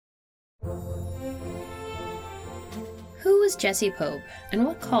Who was Jessie Pope, and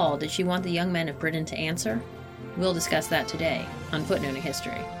what call did she want the young men of Britain to answer? We'll discuss that today on Footnoting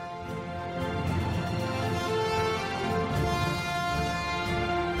History.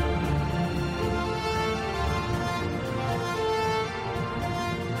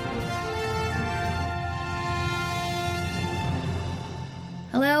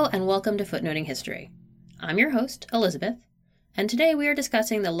 Hello and welcome to Footnoting History. I'm your host, Elizabeth, and today we are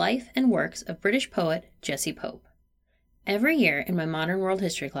discussing the life and works of British poet Jessie Pope. Every year in my modern world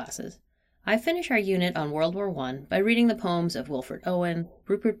history classes, I finish our unit on World War I by reading the poems of Wilfred Owen,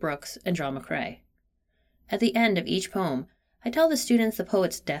 Rupert Brooke, and John McCrae. At the end of each poem, I tell the students the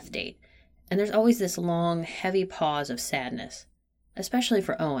poet's death date, and there's always this long, heavy pause of sadness, especially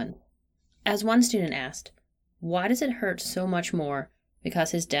for Owen. As one student asked, why does it hurt so much more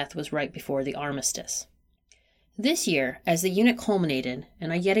because his death was right before the armistice? This year, as the unit culminated,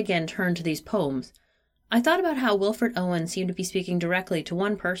 and I yet again turned to these poems, I thought about how Wilfred Owen seemed to be speaking directly to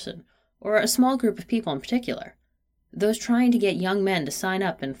one person, or a small group of people in particular, those trying to get young men to sign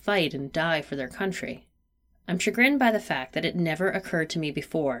up and fight and die for their country. I'm chagrined by the fact that it never occurred to me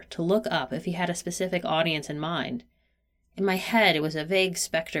before to look up if he had a specific audience in mind. In my head, it was a vague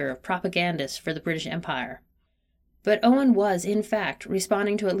specter of propagandists for the British Empire. But Owen was, in fact,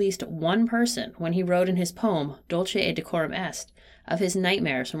 responding to at least one person when he wrote in his poem, Dulce et decorum est, of his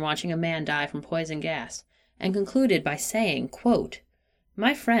nightmares from watching a man die from poison gas, and concluded by saying, quote,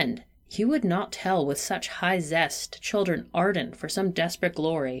 "My friend, you would not tell with such high zest to children ardent for some desperate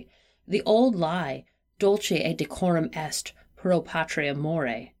glory, the old lie, Dulce et decorum est, pro patria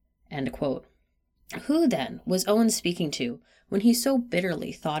more." End quote. Who, then, was Owen speaking to when he so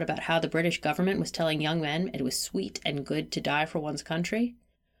bitterly thought about how the British government was telling young men it was sweet and good to die for one's country?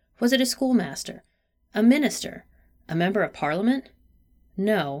 Was it a schoolmaster, a minister, a member of Parliament?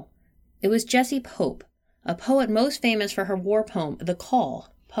 No, it was Jessie Pope, a poet most famous for her war poem, The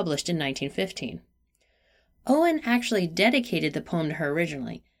Call, published in 1915. Owen actually dedicated the poem to her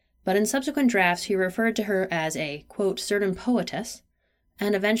originally, but in subsequent drafts he referred to her as a, quote, certain poetess,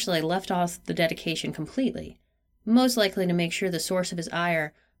 and eventually left off the dedication completely, most likely to make sure the source of his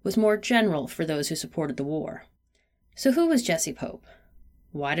ire was more general for those who supported the war. So who was Jessie Pope?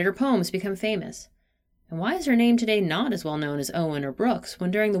 Why did her poems become famous? And why is her name today not as well known as Owen or Brooks,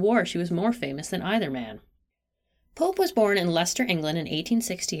 when during the war she was more famous than either man? Pope was born in Leicester, England in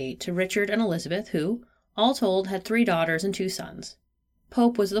 1868 to Richard and Elizabeth, who, all told, had 3 daughters and 2 sons.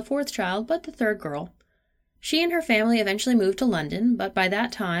 Pope was the 4th child, but the 3rd girl. She and her family eventually moved to London, but by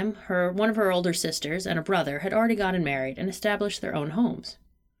that time, one of her older sisters and a brother had already gotten married and established their own homes.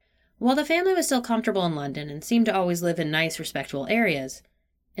 While the family was still comfortable in London and seemed to always live in nice, respectable areas,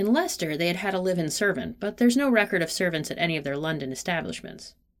 in Leicester they had had a live-in servant, but there's no record of servants at any of their London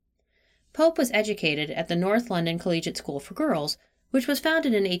establishments. Pope was educated at the North London Collegiate School for Girls, which was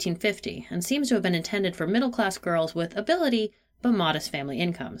founded in 1850 and seems to have been intended for middle-class girls with ability but modest family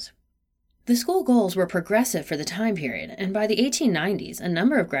incomes. The school goals were progressive for the time period, and by the 1890s, a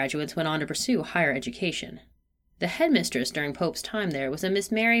number of graduates went on to pursue higher education. The headmistress during Pope's time there was a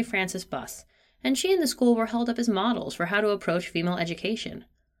Miss Mary Frances Buss, and she and the school were held up as models for how to approach female education.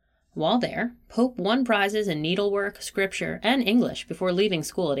 While there, Pope won prizes in needlework, scripture, and English before leaving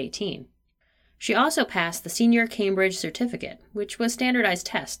school at 18. She also passed the Senior Cambridge Certificate, which was standardized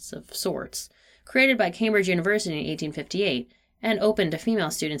tests of sorts, created by Cambridge University in 1858, and opened to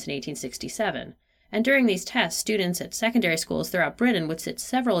female students in 1867, and during these tests, students at secondary schools throughout Britain would sit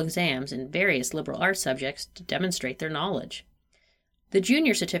several exams in various liberal arts subjects to demonstrate their knowledge. The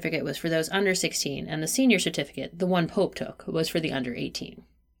junior certificate was for those under 16, and the senior certificate, the one Pope took, was for the under 18.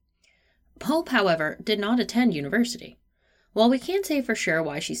 Pope, however, did not attend university. While we can't say for sure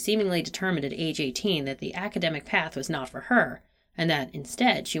why she seemingly determined at age 18 that the academic path was not for her, and that,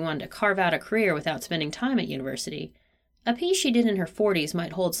 instead, she wanted to carve out a career without spending time at university, a piece she did in her 40s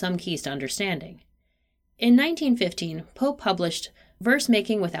might hold some keys to understanding. In 1915, Pope published Verse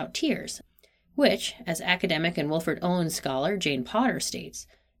Making Without Tears, which, as academic and Wilfred Owen scholar Jane Potter states,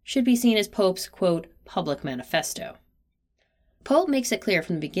 should be seen as Pope's, quote, public manifesto. Pope makes it clear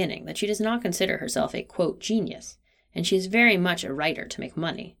from the beginning that she does not consider herself a, quote, genius, and she is very much a writer to make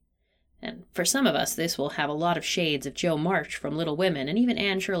money. And for some of us, this will have a lot of shades of Jo March from Little Women and even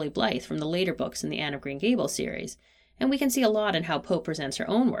Anne Shirley Blythe from the later books in the Anne of Green Gables series, and we can see a lot in how Pope presents her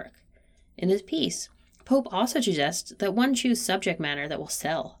own work. In this piece, Pope also suggests that one choose subject matter that will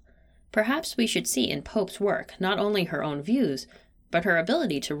sell. Perhaps we should see in Pope's work not only her own views, but her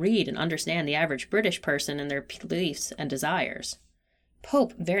ability to read and understand the average British person and their beliefs and desires.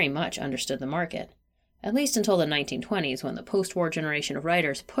 Pope very much understood the market. at least until the 1920s, when the post-war generation of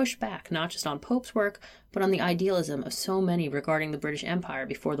writers pushed back not just on Pope's work, but on the idealism of so many regarding the British Empire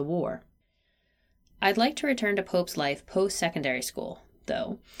before the war. I'd like to return to Pope's life post-secondary school,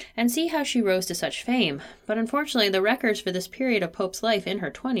 though, and see how she rose to such fame, but unfortunately the records for this period of Pope's life in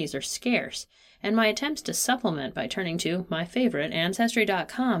her 20s are scarce, and my attempts to supplement by turning to my favorite,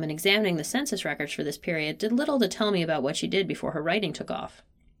 Ancestry.com, and examining the census records for this period did little to tell me about what she did before her writing took off.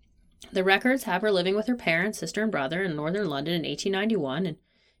 The records have her living with her parents, sister, and brother in northern London in 1891, and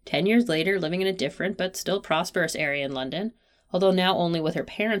 10 years later living in a different but still prosperous area in London, although now only with her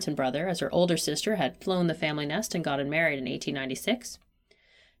parents and brother, as her older sister had flown the family nest and gotten married in 1896.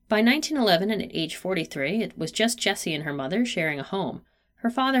 By 1911, and at age 43, it was just Jessie and her mother sharing a home. Her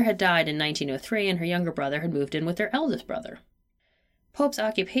father had died in 1903, and her younger brother had moved in with their eldest brother. Pope's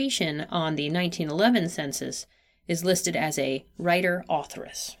occupation on the 1911 census is listed as a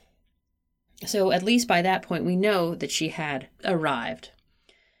writer-authoress. So at least by that point we know that she had arrived.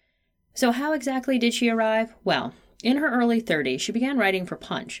 So how exactly did she arrive? Well, in her early 30s, she began writing for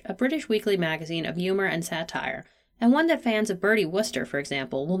Punch, a British weekly magazine of humor and satire, and one that fans of Bertie Wooster, for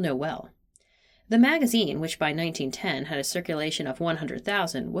example, will know well. The magazine, which by 1910 had a circulation of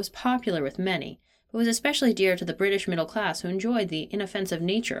 100,000, was popular with many, but was especially dear to the British middle class who enjoyed the inoffensive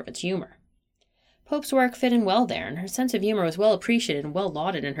nature of its humor. Pope's work fit in well there, and her sense of humor was well appreciated and well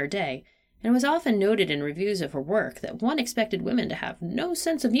lauded in her day, and it was often noted in reviews of her work that one expected women to have no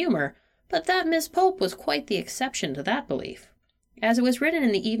sense of humor, but that Miss Pope was quite the exception to that belief. As it was written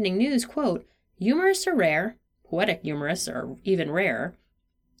in the Evening News, quote, "Humorists are rare, poetic humorists are even rarer,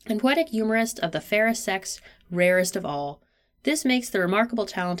 and poetic humorists of the fairest sex rarest of all. This makes the remarkable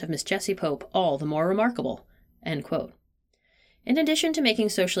talent of Miss Jessie Pope all the more remarkable." End quote. In addition to making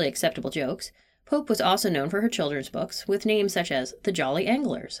socially acceptable jokes, Pope was also known for her children's books, with names such as The Jolly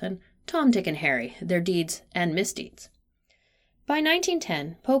Anglers and Tom, Dick, and Harry, Their Deeds and Misdeeds. By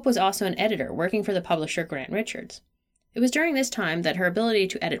 1910, Pope was also an editor working for the publisher Grant Richards. It was during this time that her ability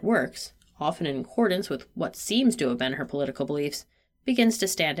to edit works, often in accordance with what seems to have been her political beliefs, begins to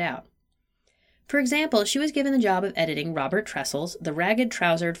stand out. For example, she was given the job of editing Robert Tressel's The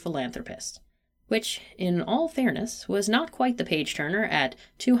Ragged-Trousered Philanthropist, which, in all fairness, was not quite the page-turner at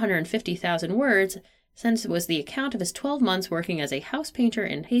 250,000 words, since it was the account of his 12 months working as a house painter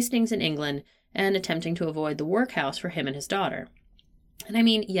in Hastings in England and attempting to avoid the workhouse for him and his daughter. And I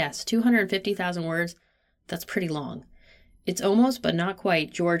mean, yes, 250,000 words, that's pretty long. It's almost, but not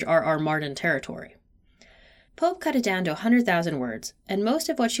quite, George R.R. Martin territory. Pope cut it down to 100,000 words, and most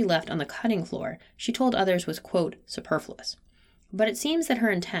of what she left on the cutting floor she told others was, quote, superfluous. But it seems that her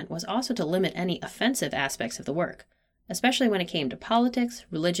intent was also to limit any offensive aspects of the work, especially when it came to politics,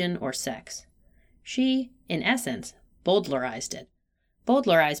 religion, or sex. She, in essence, Bowdlerized it.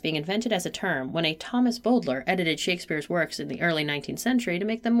 Bowdlerized being invented as a term when a Thomas Bowdler edited Shakespeare's works in the early 19th century to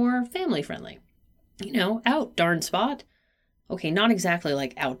make them more family-friendly. You know, out, darn spot. Okay, not exactly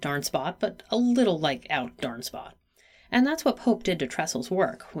like out, darn spot, but a little like out, darn spot. And that's what Pope did to Tressel's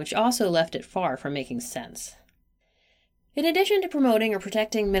work, which also left it far from making sense. In addition to promoting or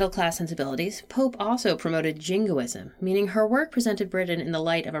protecting middle-class sensibilities, Pope also promoted jingoism, meaning her work presented Britain in the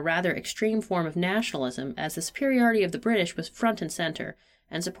light of a rather extreme form of nationalism, as the superiority of the British was front and center,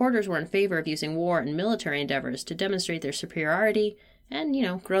 and supporters were in favor of using war and military endeavors to demonstrate their superiority and,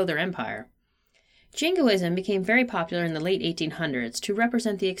 grow their empire. Jingoism became very popular in the late 1800s to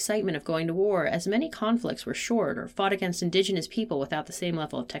represent the excitement of going to war, as many conflicts were short or fought against indigenous people without the same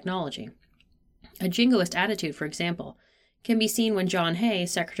level of technology. A jingoist attitude, for example, can be seen when John Hay,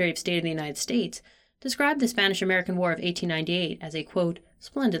 Secretary of State of the United States, described the Spanish-American War of 1898 as a, quote,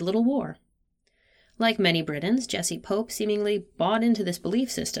 splendid little war. Like many Britons, Jessie Pope seemingly bought into this belief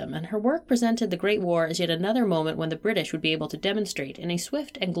system, and her work presented the Great War as yet another moment when the British would be able to demonstrate in a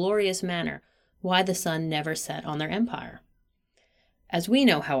swift and glorious manner why the sun never set on their empire. As we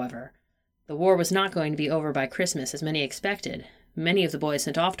know, however, the war was not going to be over by Christmas as many expected. Many of the boys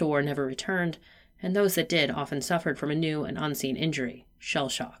sent off to war never returned, and those that did often suffered from a new and unseen injury, shell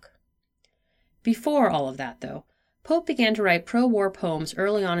shock. Before all of that, though, Pope began to write pro-war poems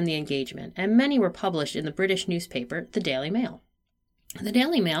early on in the engagement, and many were published in the British newspaper, the Daily Mail. The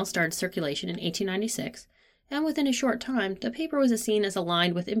Daily Mail started circulation in 1896, and within a short time, the paper was seen as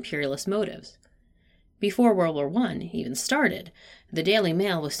aligned with imperialist motives. Before World War I even started, the Daily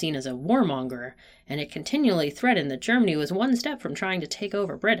Mail was seen as a warmonger, and it continually threatened that Germany was one step from trying to take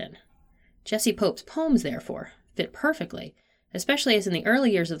over Britain. Jessie Pope's poems, therefore, fit perfectly, especially as in the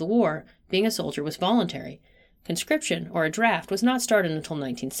early years of the war, being a soldier was voluntary. Conscription, or a draft, was not started until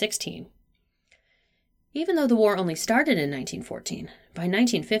 1916. Even though the war only started in 1914, by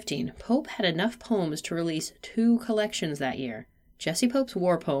 1915, Pope had enough poems to release 2 collections that year, Jessie Pope's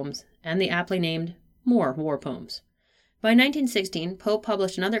War Poems and the aptly named More War Poems. By 1916, Pope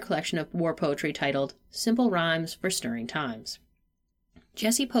published another collection of war poetry titled Simple Rhymes for Stirring Times.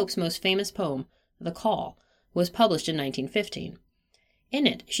 Jessie Pope's most famous poem, The Call, was published in 1915. In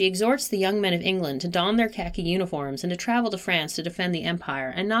it, she exhorts the young men of England to don their khaki uniforms and to travel to France to defend the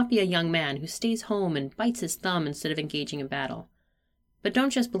empire and not be a young man who stays home and bites his thumb instead of engaging in battle. But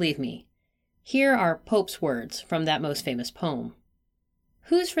don't just believe me. Here are Pope's words from that most famous poem.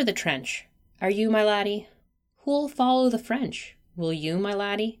 Who's for the trench? Are you, my laddie? Who'll follow the French? Will you, my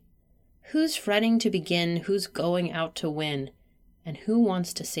laddie? Who's fretting to begin? Who's going out to win? And who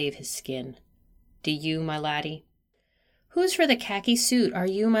wants to save his skin? Do you, my laddie? Who's for the khaki suit? Are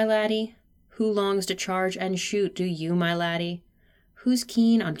you, my laddie? Who longs to charge and shoot? Do you, my laddie? Who's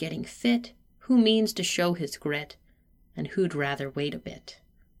keen on getting fit? Who means to show his grit? And who'd rather wait a bit?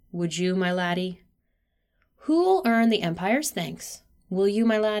 Would you, my laddie? Who'll earn the empire's thanks? Will you,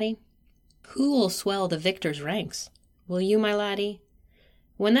 my laddie? Who'll swell the victor's ranks? Will you, my laddie?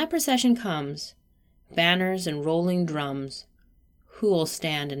 When that procession comes, banners and rolling drums, who'll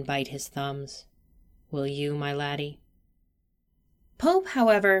stand and bite his thumbs? Will you, my laddie? Pope,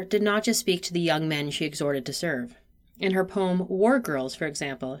 however, did not just speak to the young men she exhorted to serve. In her poem War Girls, for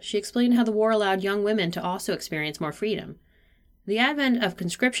example, she explained how the war allowed young women to also experience more freedom. The advent of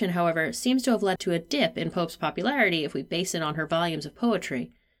conscription, however, seems to have led to a dip in Pope's popularity if we base it on her volumes of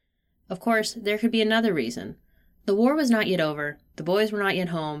poetry. Of course, there could be another reason. The war was not yet over, the boys were not yet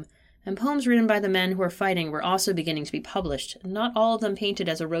home, and poems written by the men who were fighting were also beginning to be published, not all of them painted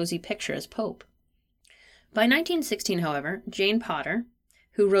as a rosy picture as Pope. By 1916, however, Jane Potter,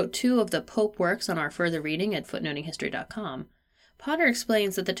 who wrote 2 of the Pope works on our further reading at footnotinghistory.com, Potter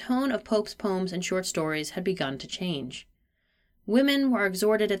explains that the tone of Pope's poems and short stories had begun to change. Women were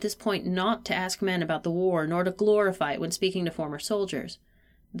exhorted at this point not to ask men about the war nor to glorify it when speaking to former soldiers.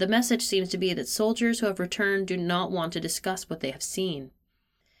 The message seems to be that soldiers who have returned do not want to discuss what they have seen.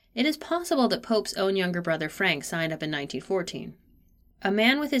 It is possible that Pope's own younger brother Frank signed up in 1914. A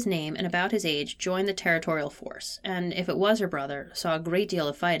man with his name and about his age joined the territorial force, and, if it was her brother, saw a great deal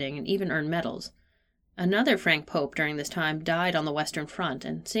of fighting and even earned medals. Another Frank Pope during this time died on the Western Front,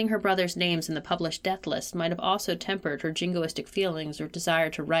 and seeing her brother's names in the published death list might have also tempered her jingoistic feelings or desire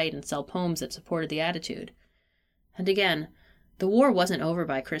to write and sell poems that supported the attitude. And again, the war wasn't over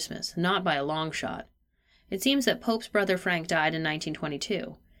by Christmas, not by a long shot. It seems that Pope's brother Frank died in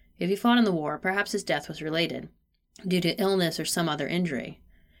 1922. If he fought in the war, perhaps his death was related, due to illness or some other injury.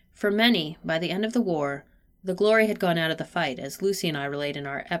 For many, by the end of the war, the glory had gone out of the fight, as Lucy and I relate in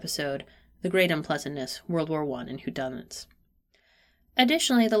our episode, The Great Unpleasantness, World War I and Whodunits.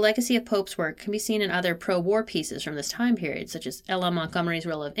 Additionally, the legacy of Pope's work can be seen in other pro-war pieces from this time period, such as Ella Montgomery's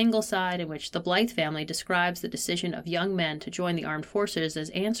Rill of Ingleside, in which the Blythe family describes the decision of young men to join the armed forces as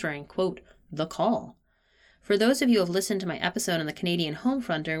answering, quote, the call. For those of you who have listened to my episode on the Canadian home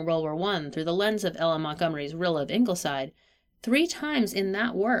front during World War I through the lens of Ella Montgomery's Rill of Ingleside, 3 times in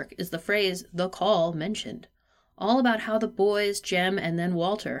that work is the phrase, the call, mentioned. All about how the boys, Jem and then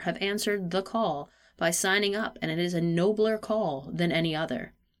Walter, have answered the call by signing up, and it is a nobler call than any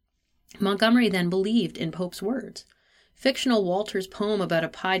other. Montgomery then believed in Pope's words. Fictional Walter's poem about a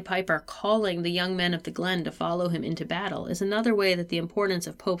Pied Piper calling the young men of the Glen to follow him into battle is another way that the importance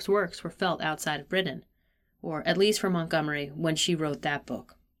of Pope's works were felt outside of Britain, or at least for Montgomery when she wrote that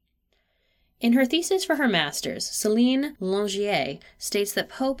book. In her thesis for her master's, Céline Longier states that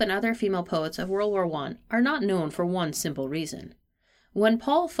Pope and other female poets of World War I are not known for one simple reason. When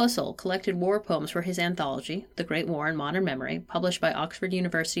Paul Fussell collected war poems for his anthology, The Great War in Modern Memory, published by Oxford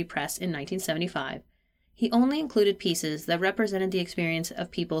University Press in 1975, he only included pieces that represented the experience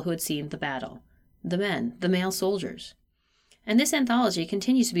of people who had seen the battle, the men, the male soldiers. And this anthology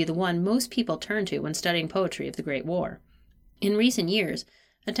continues to be the one most people turn to when studying poetry of the Great War. In recent years,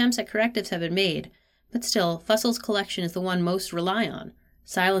 attempts at correctives have been made, but still, Fussell's collection is the one most rely on,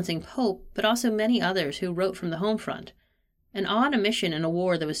 silencing Pope, but also many others who wrote from the home front. An odd omission in a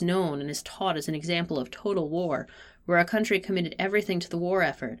war that was known and is taught as an example of total war, where a country committed everything to the war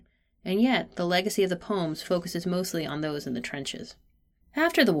effort, and yet the legacy of the poems focuses mostly on those in the trenches.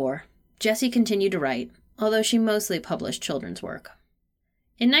 After the war, Jessie continued to write, although she mostly published children's work.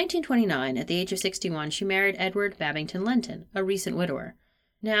 In 1929, at the age of 61, she married Edward Babington Lenton, a recent widower.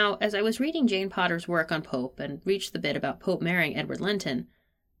 Now, as I was reading Jane Potter's work on Pope and reached the bit about Pope marrying Edward Lenton,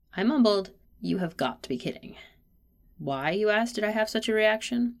 I mumbled, "You have got to be kidding." Why, you ask, did I have such a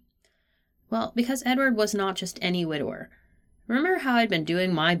reaction? Well, because Edward was not just any widower. Remember how I'd been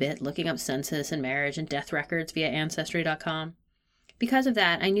doing my bit looking up census and marriage and death records via Ancestry.com? Because of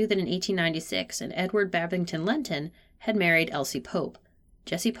that, I knew that in 1896 an Edward Babington Lenton had married Elsie Pope,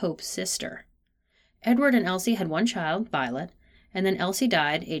 Jessie Pope's sister. Edward and Elsie had one child, Violet, and then Elsie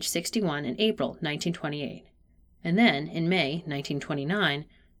died, age 61, in April 1928. And then, in May 1929,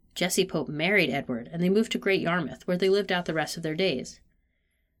 Jessie Pope married Edward, and they moved to Great Yarmouth, where they lived out the rest of their days.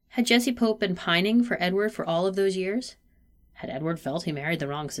 Had Jessie Pope been pining for Edward for all of those years? Had Edward felt he married the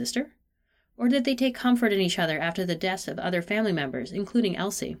wrong sister? Or did they take comfort in each other after the deaths of other family members, including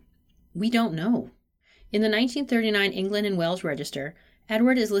Elsie? We don't know. In the 1939 England and Wales Register,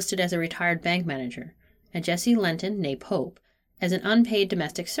 Edward is listed as a retired bank manager, and Jessie Lenton, née Pope, as an unpaid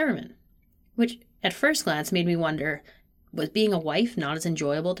domestic servant, which at first glance made me wonder, was being a wife not as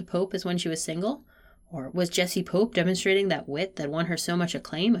enjoyable to Pope as when she was single? Or was Jessie Pope demonstrating that wit that won her so much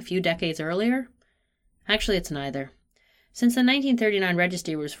acclaim a few decades earlier? Actually, it's neither. Since the 1939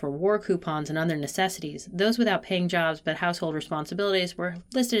 register was for war coupons and other necessities, those without paying jobs but household responsibilities were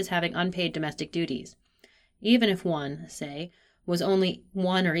listed as having unpaid domestic duties, even if one, say, was only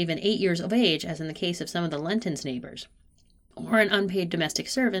 1 or even 8 years of age, as in the case of some of the Lentons' neighbors, or an unpaid domestic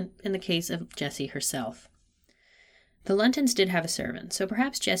servant in the case of Jessie herself. The Lentons did have a servant, so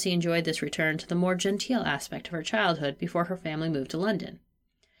perhaps Jessie enjoyed this return to the more genteel aspect of her childhood before her family moved to London.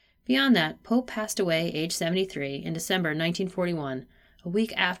 Beyond that, Pope passed away, age 73, in December 1941, a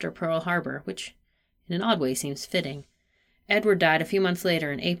week after Pearl Harbor, which in an odd way seems fitting. Edward died a few months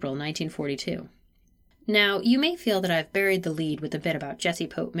later in April 1942. Now, you may feel that I've buried the lead with a bit about Jessie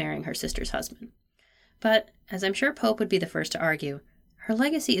Pope marrying her sister's husband. But, as I'm sure Pope would be the first to argue, her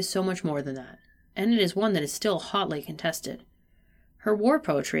legacy is so much more than that, and it is one that is still hotly contested. Her war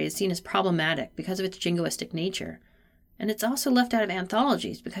poetry is seen as problematic because of its jingoistic nature, and it's also left out of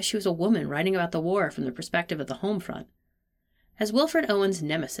anthologies because she was a woman writing about the war from the perspective of the home front. As Wilfred Owen's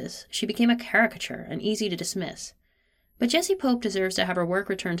nemesis, she became a caricature and easy to dismiss. But Jessie Pope deserves to have her work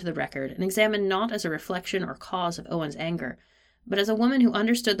returned to the record and examined not as a reflection or cause of Owen's anger, but as a woman who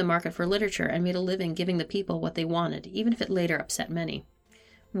understood the market for literature and made a living giving the people what they wanted, even if it later upset many.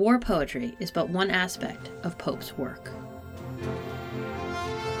 War poetry is but one aspect of Pope's work.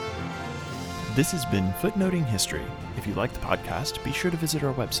 This has been Footnoting History. If you like the podcast, be sure to visit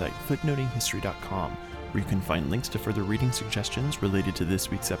our website, footnotinghistory.com, where you can find links to further reading suggestions related to this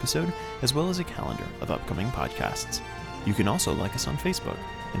week's episode, as well as a calendar of upcoming podcasts. You can also like us on Facebook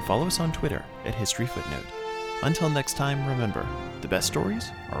and follow us on Twitter at History Footnote. Until next time, remember, the best stories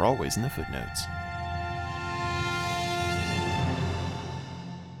are always in the footnotes.